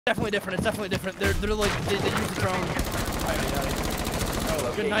Definitely different. It's definitely different. They're like they use the drone.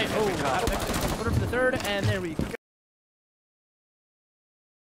 Good night. Oh, quarter for the third, and there we go.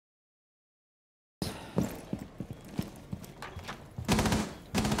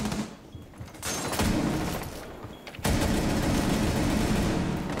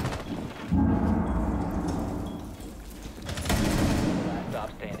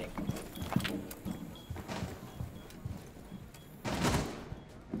 Stop standing.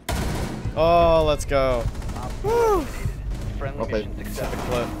 Oh, let's go. Woo! Friendly Okay. mission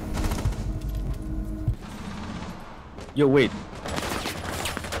successful. Yo, wait.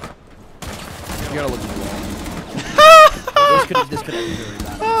 You gotta look at the wall. This could end very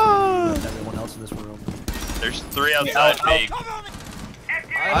bad. With everyone else in this room. There's 3 outside me.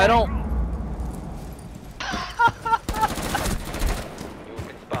 I don't.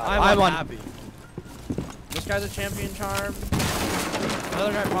 I'm unhappy. This guy's a champion charm.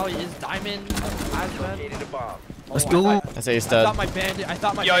 Another guy probably is diamond. Located a bomb. Let's go. That's ace I dead. thought my bandit. I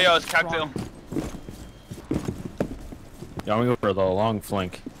thought my. Yo, bandit it's was cocktail. strong. Yeah, I'm gonna go for the long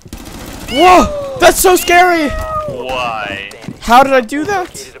flank. Whoa! That's so scary! Why? How did I do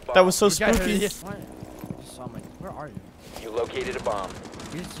that? That was so These guys are- spooky. just saw my- Where are you? You located a bomb.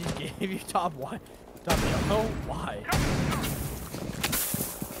 He just gave you top one. Top yellow? Why?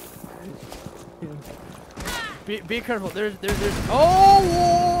 Be careful. There's.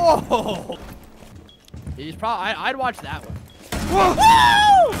 Oh! Whoa! He's probably. I'd watch that one. Whoa!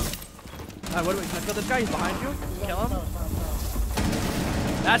 Alright, what do we? Can I kill this guy? He's behind you. Kill him.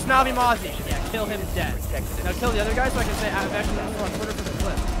 That's Navi Mozzie. Yeah, kill him dead. Now kill the other guy so I can say I've actually on Twitter for the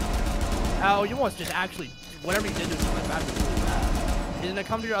clip. Oh, you almost just actually whatever you did to him. Bad. He's gonna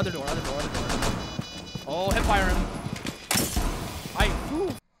come to your other door. Oh, hip fire him. Who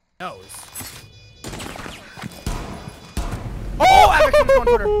knows? Oh, Alex on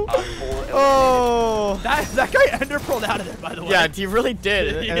Twitter. Oh! That guy ender pulled out of there, by the way. Yeah, he really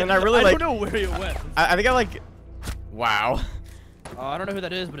did. And then I really like. I don't know where he went. I think I like. Wow. I don't know who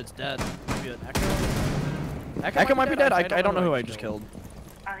that is, but it's dead. Maybe an Echo. Echo might be dead. I don't know who I just killed.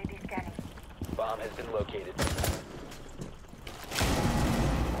 Bomb has been located.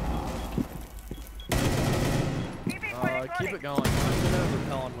 Keep it going. I'm gonna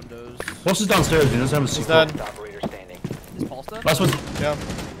repel on windows. Pulse is downstairs. He doesn't have a He's secret. dead. Operator standing. Is Pulse dead? Last one. Yeah.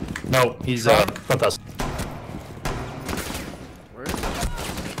 No, he's front us. Where is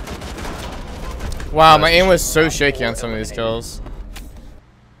he? Wow, my aim was so shaky on some of these kills.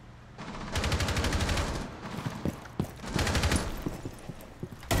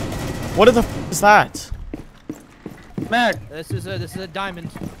 What the f is that? Mac. This is a diamond.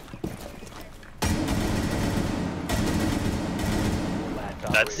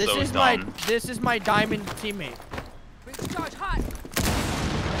 That's This so is dumb. this is my diamond teammate.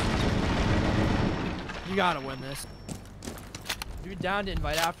 You gotta win this. You down to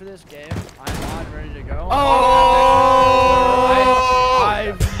invite after this game? I'm on, ready to go. Oh! I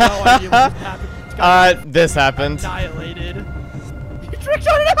have no idea what just happened. This happened. Annihilated. You tricked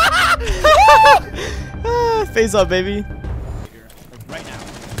on it. Phase up, baby. Like right now.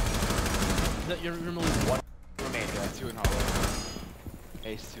 You're gonna lose one. Remaining. Yeah, 2 in hallway.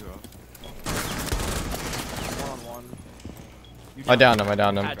 Ace 2 off. 1-on-1. You I downed him. You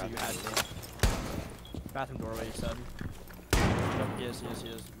had to. Bathroom doorway, you said. Yes,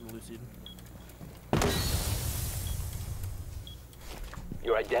 Lucid.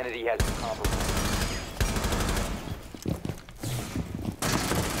 Your identity has been compromised.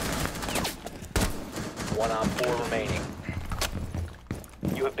 One on 4 remaining.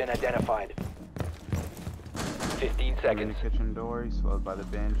 You have been identified. 15 seconds. Kitchen door, he's followed by the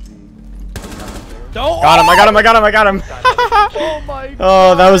Banshee. Don't. Got him. I got him. Oh my god.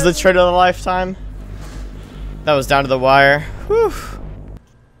 Oh, that was the trade of the lifetime. That was down to the wire. Whew.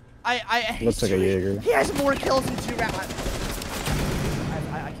 Looks like a Jaeger. He has more kills than 2 rounds.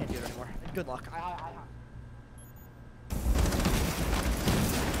 I can't do it anymore. Good luck.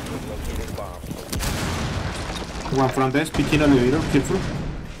 Located bomb. One front desk, picking elevator, careful.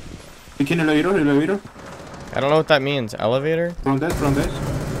 Picking elevator. I don't know what that means. Elevator? Front desk.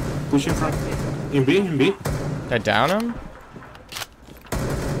 Pushing front. In B. Did I down him?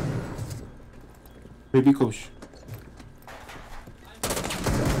 Baby coach. I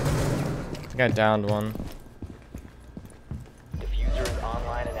think I downed one. Diffuser is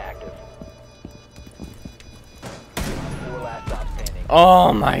online and active. 4 last stop standing.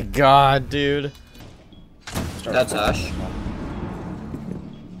 Oh my god, dude. That's Ash.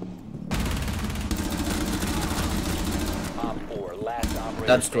 Op 4 last operator.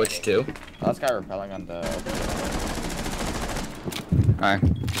 That's Twitch too. Last guy repelling on the. Alright.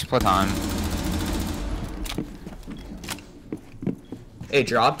 Just play time. Hey,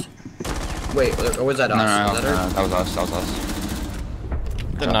 dropped. Wait, or was that No, us? no, Was no, that no, her? that was us. That was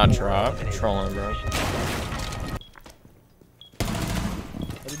us. Did not drop. Trolling, bro. Are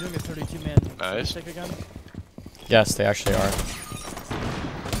they doing a 32-man Nice. stick again? Yes, they actually are.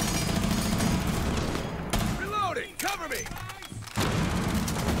 Reloading. Cover me.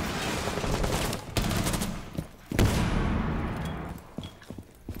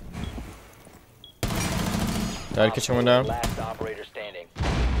 Dead kitchen window. Last operator standing.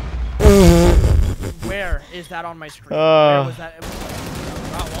 Where is that on my screen? Where was that?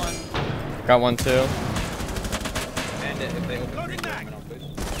 Got one. Got one too. Bandit, if they open the terminal, please.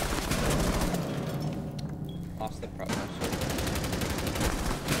 Lost the prop.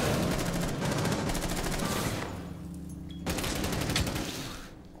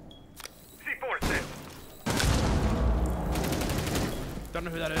 Don't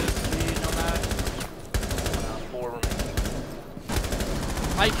know who that is. Do you know that? 4 remaining.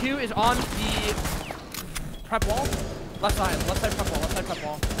 IQ is on the prep wall. Left side prep wall, left side prep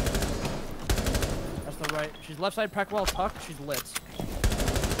wall. That's the right. She's left side prep wall tucked. She's lit.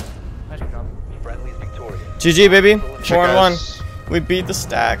 Nice job. Friendly's victorious. GG, baby. Check 4-1. us. We beat the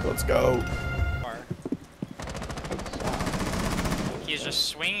stack. Let's go. He's just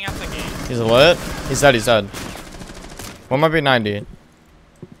swinging at the game. He's lit. He's dead. He's dead. One might be 90.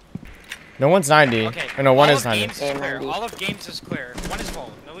 No one's 90. Okay. Or no, one all is of 90. Games is clear. All of games is clear. One is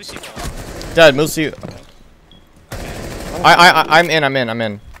full. No Lucy full. Dead. Lucy. I'm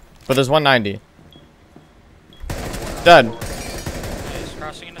in. But there's 190. Dead. He's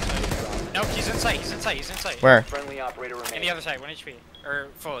crossing into sight. No, he's in sight. He's in sight. He's in sight. Where? Friendly operator remaining. In the other side. 1 HP. Or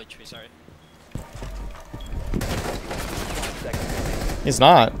full HP. Sorry. He's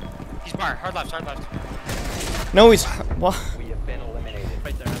not. He's bar. Hard left. Hard left. No, he's. Well, We have been eliminated.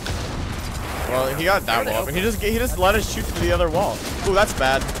 Right there. well, he got that wall, but he just let us shoot through the other wall. Ooh, that's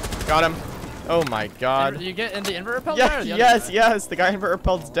bad. Got him. Oh my god. Did you get in the invert repel? Yeah, guy or the other yes, guy? yes. The guy in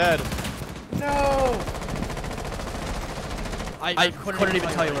repelled's dead. No. I couldn't even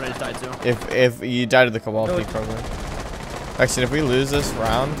tell you what I just died to. If you died to the Kowalski probably. Actually, if we lose this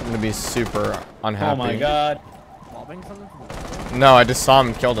round, I'm gonna be super unhappy. Oh my god. Lobbing something? No, I just saw him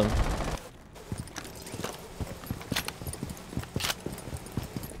and killed him.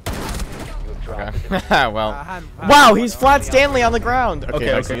 Okay. Well. Wow, he's flat Stanley on the ground. Okay, Okay,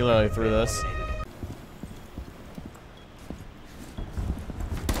 actually, okay. he literally threw this.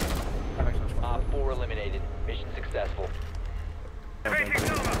 Op 4 eliminated. Mission successful.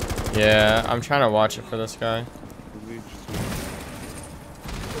 Yeah, I'm trying to watch it for this guy.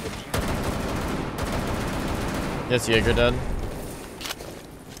 Yes, Jaeger dead.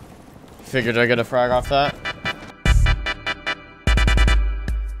 Figured I'd get a frag off that.